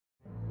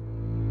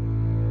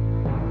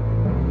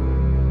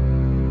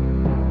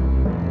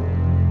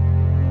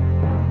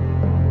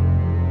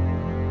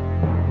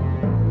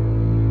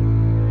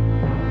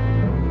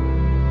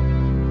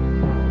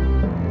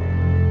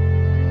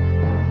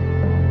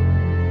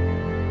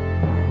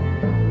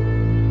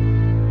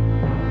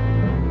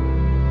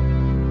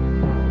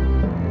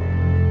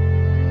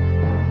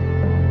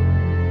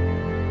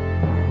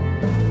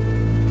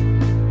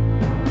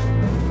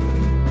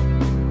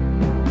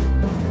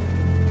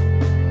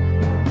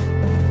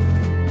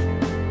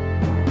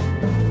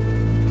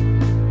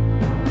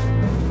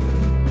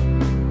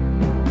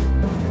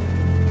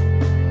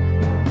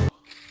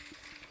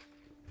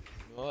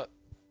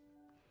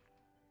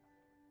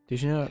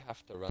Did you know? I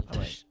have to run Oh, to.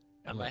 wait.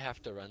 I might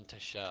have to run to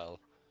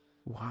Shell.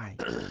 Why?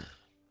 I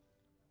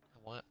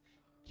want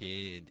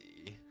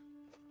candy.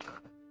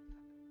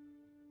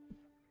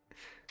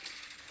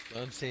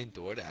 No, I'm saying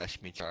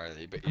DoorDash me,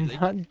 Charlie, but you're I'm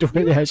like, not you have a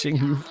DoorDashing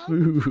you job?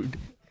 food.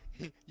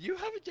 You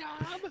have a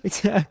job?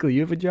 Exactly,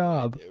 you have a I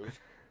job. do.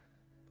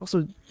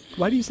 Also,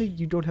 why do you say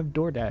you don't have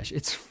DoorDash?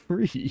 It's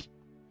free.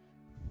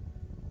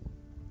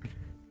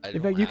 I In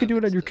don't fact, you can have do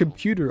it on your still.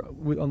 computer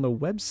on the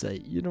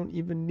website. You don't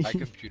even My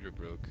need. computer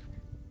broke.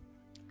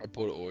 I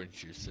put orange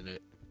juice in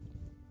it.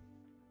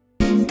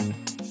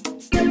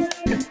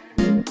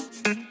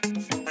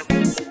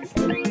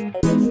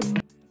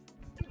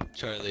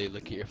 Charlie,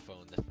 look at your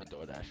phone. That's my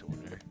DoorDash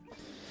order.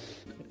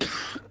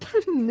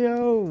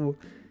 No,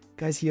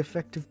 guys, he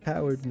effective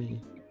powered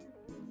me.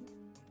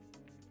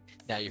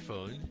 Now your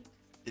phone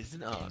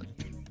isn't on.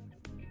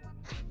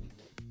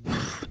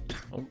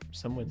 Oh,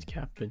 someone's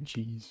Captain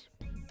Cheese.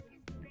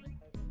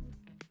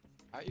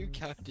 Are you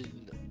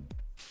Captain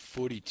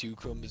 42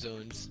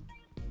 chromosomes?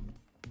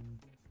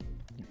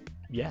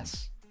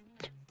 Yes,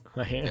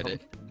 I am. Get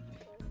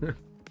it?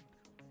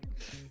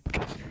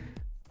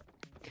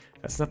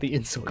 That's not the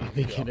insult you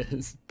think Yeah. it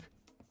is.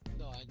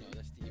 No, I know.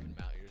 That's the even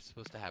amount. You're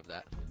supposed to have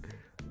that.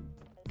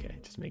 Okay,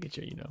 just making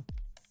sure you know.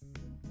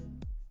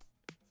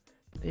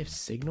 They have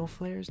signal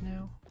flares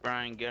now?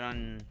 Brian, get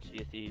on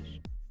Sea of Thieves.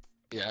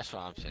 Yeah, that's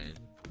what I'm saying.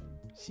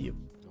 See a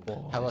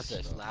boss. How about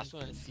this? Last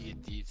one, Sea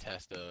of Thieves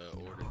has to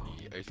order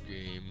the ice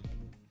cream.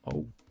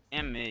 Oh,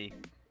 And me.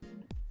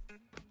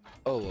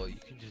 Oh, well, you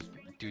can just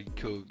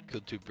kill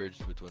two birds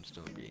with one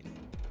stone bean.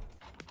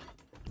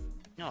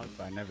 No,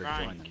 If I never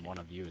Brian, joined, then one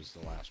of you is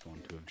the last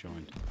one to have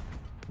joined.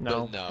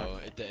 no. But no,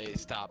 it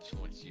stops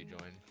once you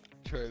join.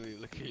 Charlie,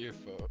 look at your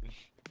phone.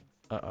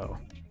 Uh-oh.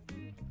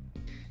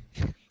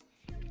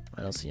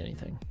 I don't see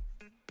anything.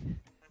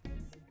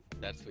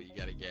 That's what you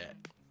gotta get.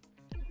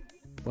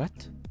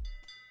 What?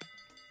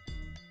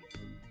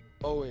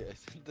 Oh wait, I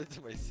sent that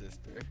to my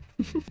sister.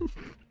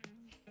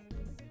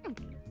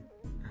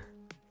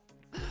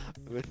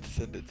 I meant to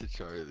send it to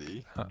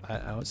Charlie. I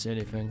don't see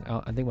anything.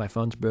 I think my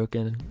phone's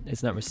broken.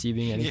 It's not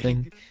receiving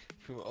anything.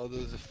 From all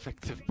those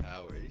effective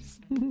powers.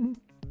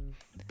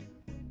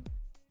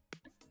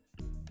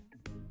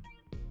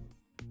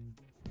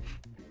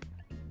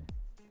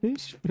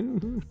 Fish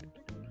food.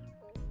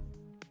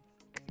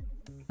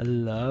 I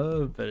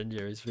love Ben and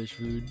Jerry's fish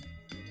food.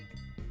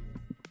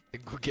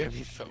 Go get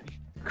me some.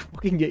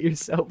 Fucking get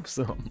yourself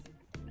some.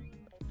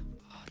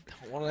 I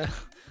don't wanna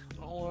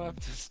have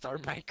to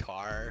start my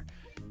car,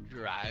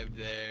 drive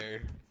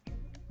there.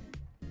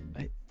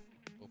 Open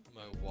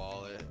my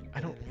wallet. I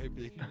don't- and I'd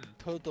be like,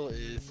 total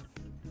is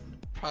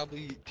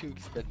probably too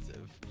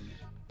expensive.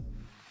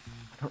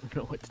 I don't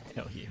know what to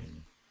tell you.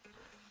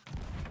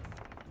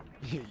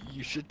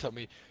 You should tell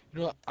me. You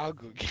know what? I'll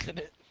go get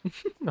it.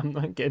 I'm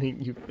not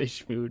getting you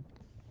fish food.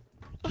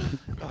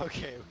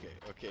 Okay.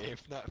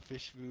 If not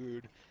fish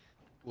food,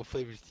 what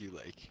flavors do you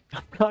like?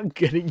 I'm not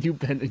getting you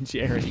Ben and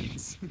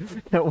Jerry's.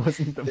 That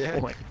wasn't the Yeah.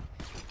 point.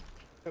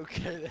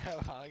 Okay, they have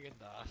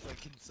Haagen-Dazs. I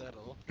can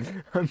settle.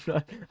 I'm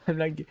not.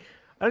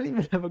 I don't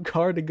even have a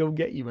car to go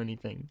get you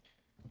anything.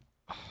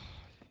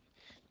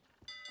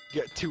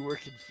 You got 2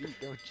 working feet,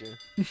 don't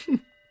you?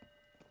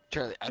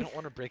 Charlie, I don't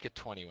want to break a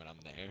 20 when I'm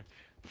there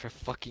for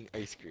fucking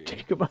ice cream.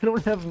 Jacob, I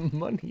don't have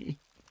money.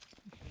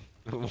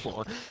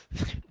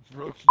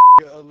 Broke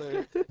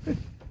alert.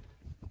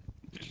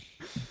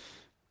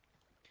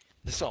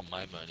 This is all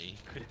my money.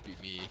 Could it be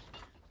me?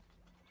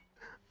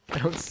 I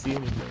don't see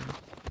anything.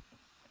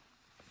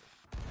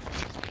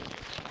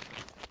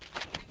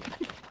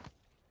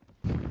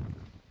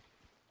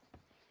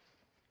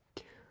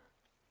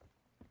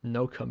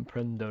 No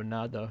comprendo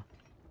nada.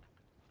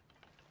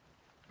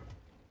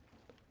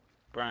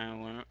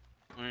 Brian, when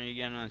are you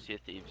getting on Sea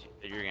of Thieves?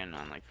 You're getting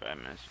on like 5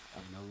 minutes.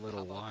 In a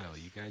little while,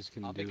 you guys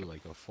can I'll do make a-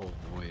 like a full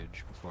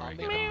voyage before I I'll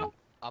get make- on.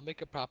 I'll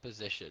make a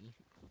proposition.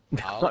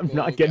 I'm go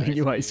not get getting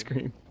you ice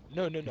cream.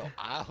 No.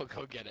 I'll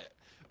go get it.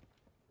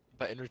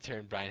 But in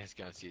return, Brian has to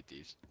go and see it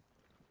thieves.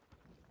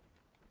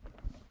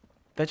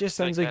 That just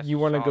sounds like that's you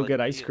a want to go solid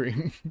get ice deal.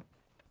 cream.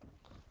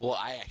 Well,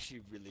 I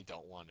actually really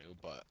don't want to,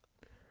 but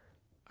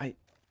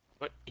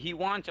But he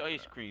wants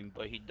ice cream,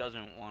 but he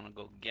doesn't want to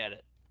go get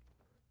it.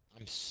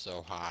 I'm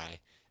so high.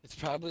 It's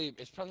probably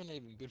not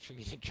even good for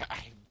me to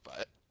drive,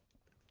 but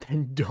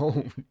Then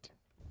don't.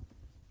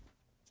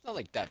 it's not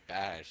like that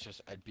bad. It's just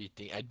I'd be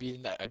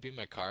in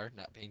my car,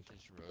 not paying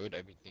attention to the road.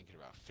 I'd be thinking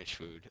about fish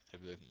food.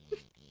 I'd be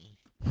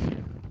like,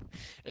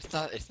 It's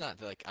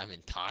not like I'm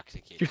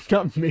intoxicated. You're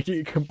not making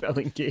a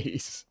compelling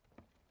case.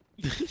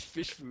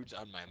 Fish food's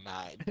on my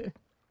mind.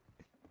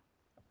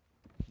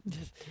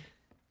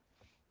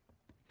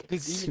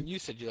 Because even you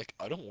said you're like,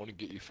 I don't want to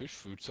get you fish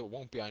food, so it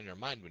won't be on your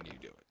mind when you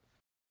do it.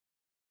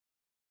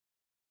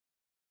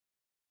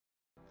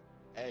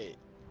 Hey,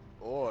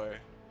 or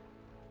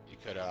you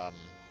could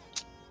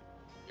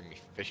give me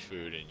fish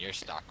food and your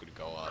stock would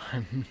go up.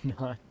 I'm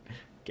not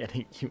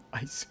getting you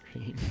ice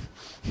cream.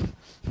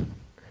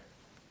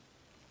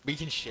 We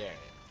can share it.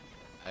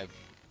 I have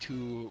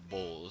 2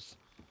 bowls.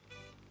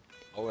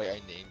 Oh wait, I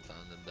named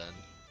on them then.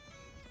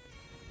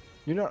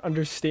 You're not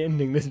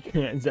understanding this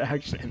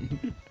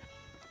transaction.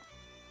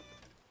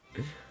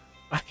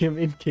 I am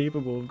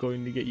incapable of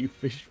going to get you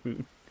fish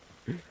food.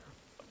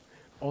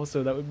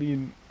 Also, that would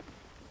mean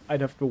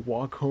I'd have to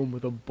walk home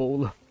with a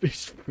bowl of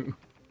fish food.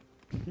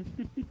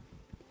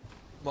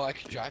 Well, I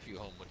could drive you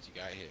home once you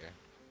got here.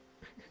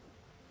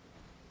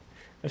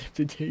 I'd have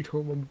to take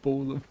home a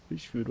bowl of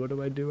fish food. What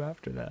do I do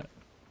after that?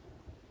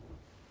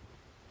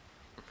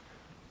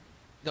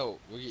 No,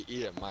 we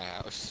eat at my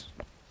house.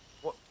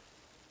 What?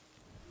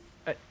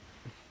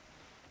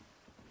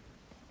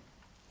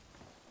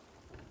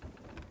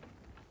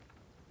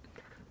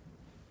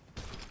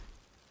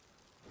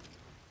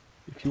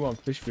 If you want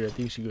fish food, I think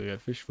you should go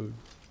get fish food.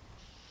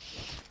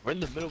 We're in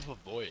the middle of a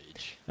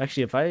voyage.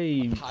 Actually, if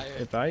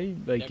I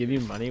like give you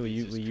never money, will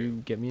you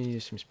uses get me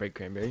some Sprite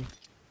cranberry?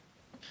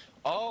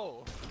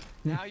 Oh,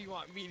 now you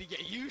want me to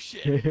get you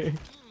shit.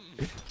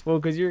 Well,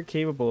 because you're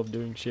capable of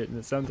doing shit, and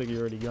it sounds like you're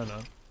already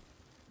gonna.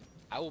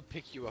 I will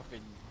pick you up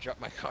and drop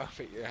my car off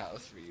at your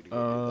house for you to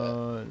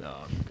go No,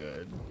 I'm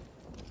good.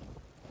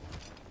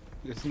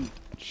 Isn't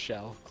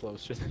Shell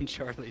closer than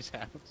Charlie's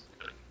house? do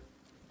that.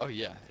 Oh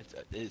yeah,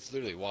 it's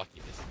literally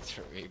walking distance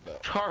for me,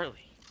 but Charlie.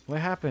 What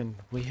happened?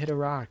 We hit a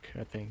rock,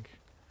 I think.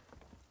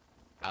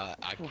 I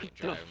What can't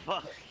the drive.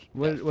 fuck?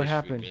 What That fish food,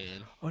 happened?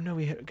 man. Oh no,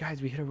 we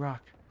hit a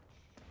rock.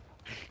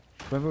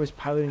 Whoever was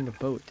piloting the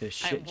boat did a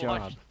shit I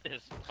job. watched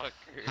this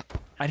fucker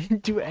I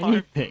didn't do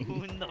anything.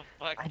 harpoon the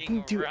I fucking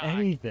didn't do rock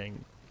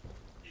anything.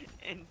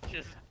 and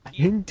just I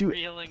keep didn't do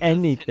reeling us in.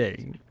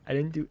 anything. I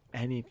didn't do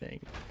anything.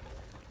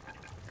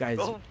 Guys,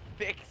 Go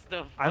fix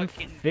the I'm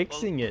fucking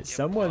fixing boat, it. you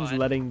Someone's bot.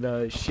 letting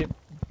the ship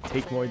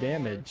take more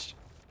damage.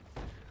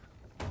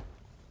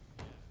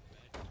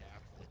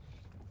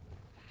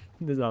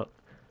 There's a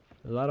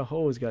lot of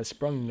holes got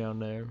sprung down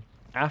there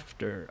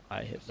after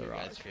I hit What's the your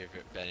rock. guys'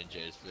 favorite Ben and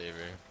Jerry's flavor?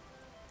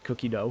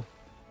 Cookie dough.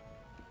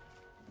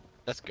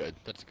 That's good.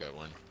 That's a good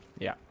one.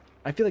 Yeah.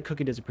 I feel like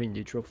cookie dough is a pretty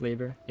neutral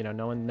flavor. You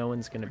know, no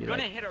one's gonna be You're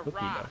like gonna hit a cookie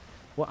rock. dough.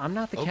 Well, I'm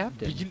not the Oh,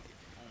 captain. You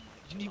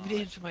didn't even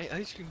answer my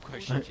ice cream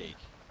question, What? Jake.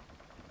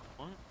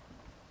 What?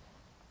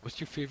 What's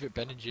your favorite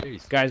Ben and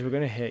Jerry's? Guys, we're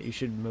gonna hit. You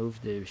should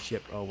move the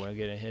ship. Oh, we're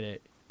gonna hit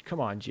it. Come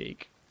on,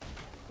 Jake.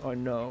 Oh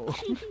no.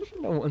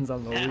 No one's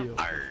on the wheel.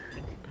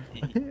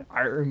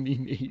 Arr me,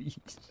 mateys.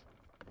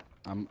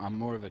 I'm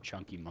more of a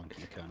chunky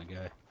monkey kind of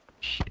guy.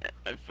 Shit,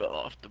 I fell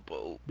off the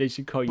boat. They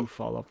should call you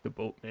fall off the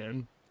boat,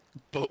 man.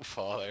 Boat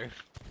faller.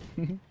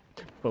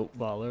 Boat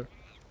baller.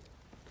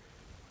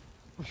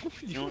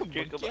 You know,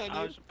 Jacob,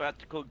 I was about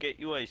to go get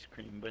you ice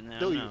cream, but now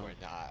No, you no. were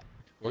not.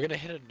 We're gonna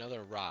hit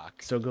another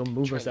rock. So go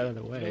move us out of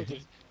the Charlie,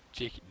 way.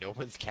 Jake, no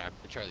one's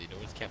Charlie, no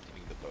one's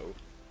captaining the boat.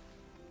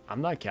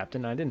 I'm not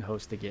captain. I didn't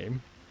host the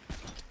game.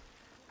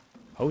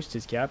 Host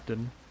is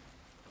captain.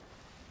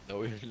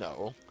 No,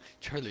 no.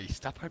 Charlie,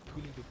 stop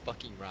harpooning the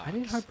fucking rocks. I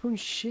didn't harpoon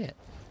shit.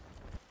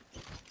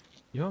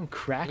 You're on I'm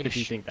crack gonna if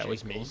you shoot think that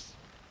was me. Jangles.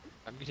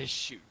 I'm gonna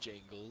shoot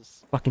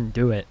Jangles. Fucking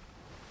do it.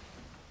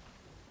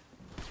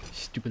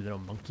 Stupid little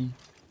monkey.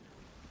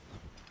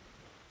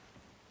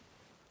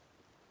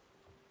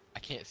 I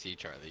can't see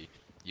Charlie.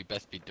 You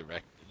best be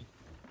directed.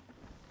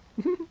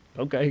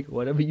 Okay,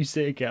 whatever you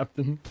say,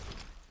 Captain.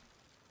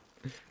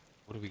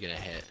 What are we gonna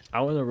hit?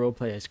 I want to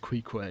roleplay as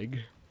Queequeg.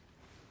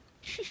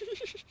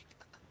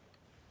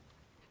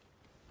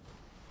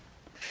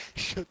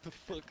 Shut the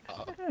fuck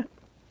up.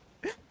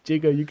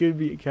 Jacob, you could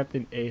be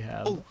Captain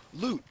Ahab. Oh,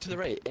 loot to the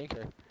right.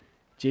 Anchor.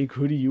 Jake,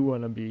 who do you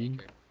want to be?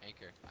 Anchor.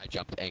 Anchor. I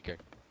jumped anchor.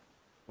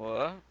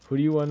 What? Who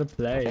do you want to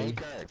play?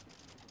 Anchor.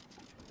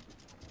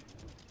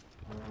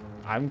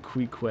 I'm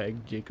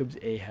Queequeg. Jacob's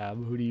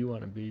Ahab. Who do you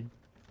want to be?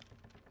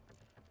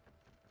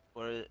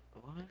 What?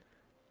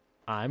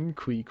 I'm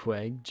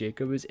Queequeg.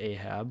 Jacob is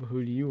Ahab.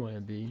 Who do you want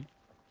to be?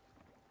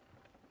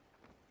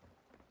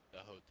 The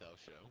hotel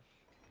show.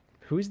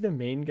 Who's the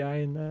main guy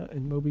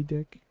in Moby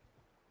Dick?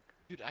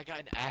 Dude, I got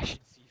an ashen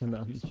sea Hold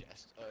from on. his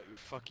chest. You're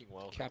fucking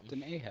welcome.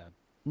 Captain Ahab.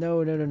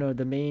 No,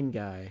 the main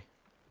guy.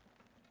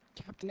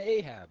 Captain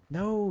Ahab.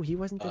 No, he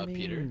wasn't the main.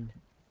 Peter?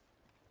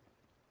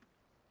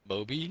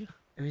 Moby?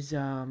 It was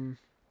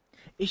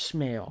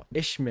Ishmael.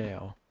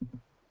 Ishmael.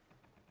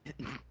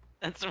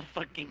 That's a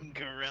fucking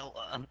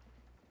gorilla.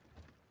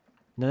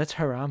 No, that's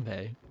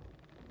Harambe.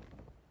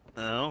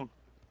 No.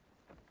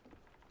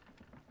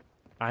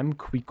 I'm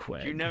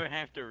Queequeg. You never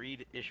have to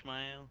read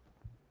Ishmael.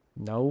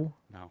 No.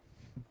 No.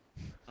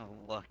 Oh,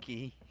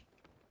 lucky.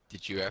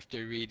 Did you have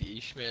to read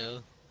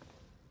Ishmael?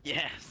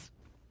 Yes.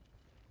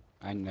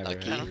 I never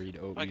Lucky. had to read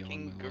oatmeal in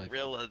Fucking my life.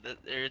 gorilla.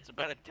 It's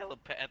about a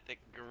telepathic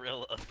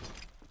gorilla.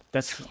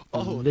 That's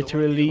Oh, the one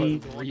literally. you-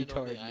 the one you know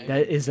retard. the island?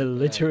 That is a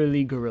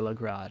literally Gorilla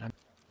Grodd. I'm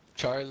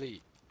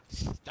Charlie,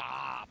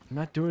 stop!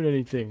 not doing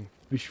anything,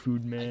 Fish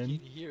Food I Man. can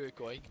hear it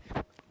going.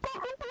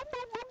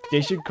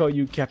 They should call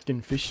you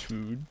Captain Fish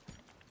Food.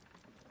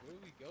 Where are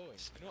we going?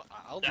 You know,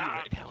 I'll do it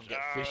right now and get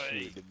fish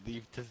food and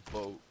leave this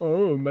boat.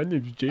 Oh, my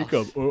name's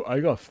Jacob. Oh, I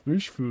got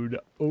fish food.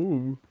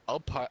 Oh, I'll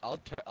park my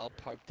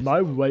this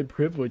boat. white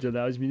privilege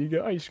allows me to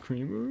get ice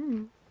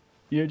cream.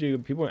 You know,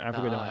 Jacob, people in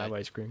Africa don't Nah. have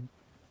ice cream.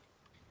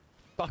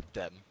 Fuck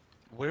them.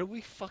 Where are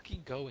we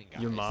fucking going,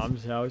 guys? Your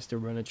mom's house to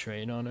run a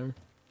train on her.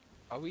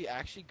 Are we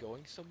actually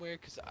going somewhere?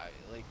 Cause I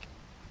like.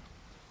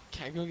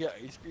 Can I go get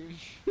ice cream?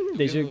 They Do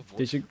we have should, a they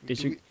vo- should, they do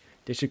should, we-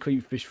 they should call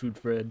you fish food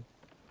Fred.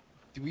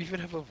 Do we even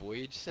have a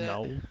voyage set?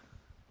 No.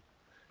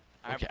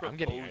 I Okay, I'm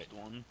getting proposed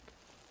one.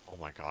 Oh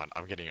my god,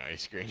 I'm getting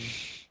ice cream.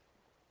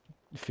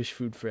 Fish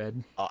food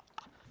Fred.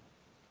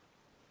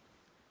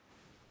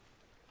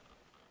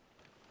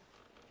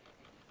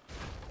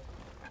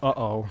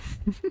 Uh-oh.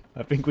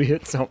 I think we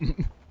hit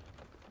something.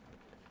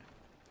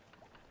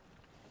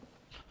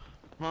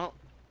 Well,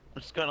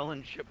 it's gotta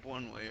land ship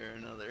one way or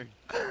another.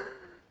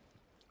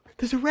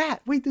 There's a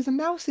rat. Wait, there's a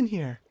mouse in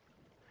here.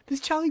 There's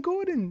Charlie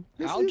Gordon.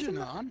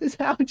 Algernon? There's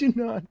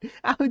Algernon.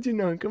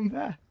 Algernon, come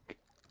back.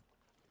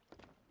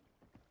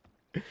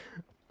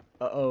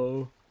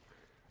 Uh-oh.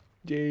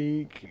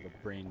 Jake. Keep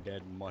a brain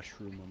dead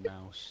mushroom a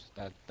mouse.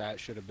 That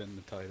should have been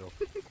the title.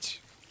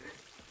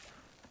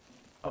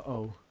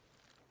 Uh-oh.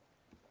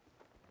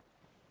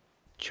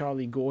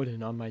 Charlie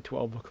Gordon on my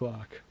 12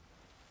 o'clock.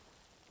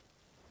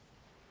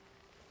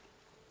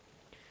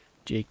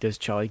 Jake, there's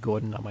Charlie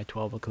Gordon on my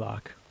 12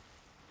 o'clock.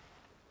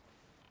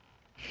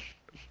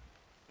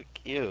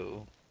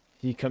 Ew.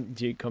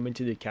 Jake, come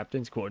into the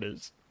captain's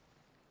quarters.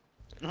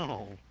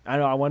 No. I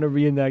know, I want to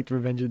reenact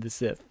Revenge of the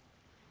Sith.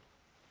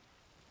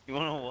 You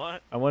wanna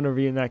what? I want to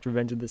reenact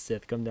Revenge of the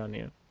Sith. Come down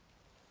here.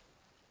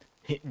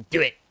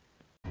 Do it.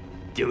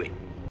 Do it.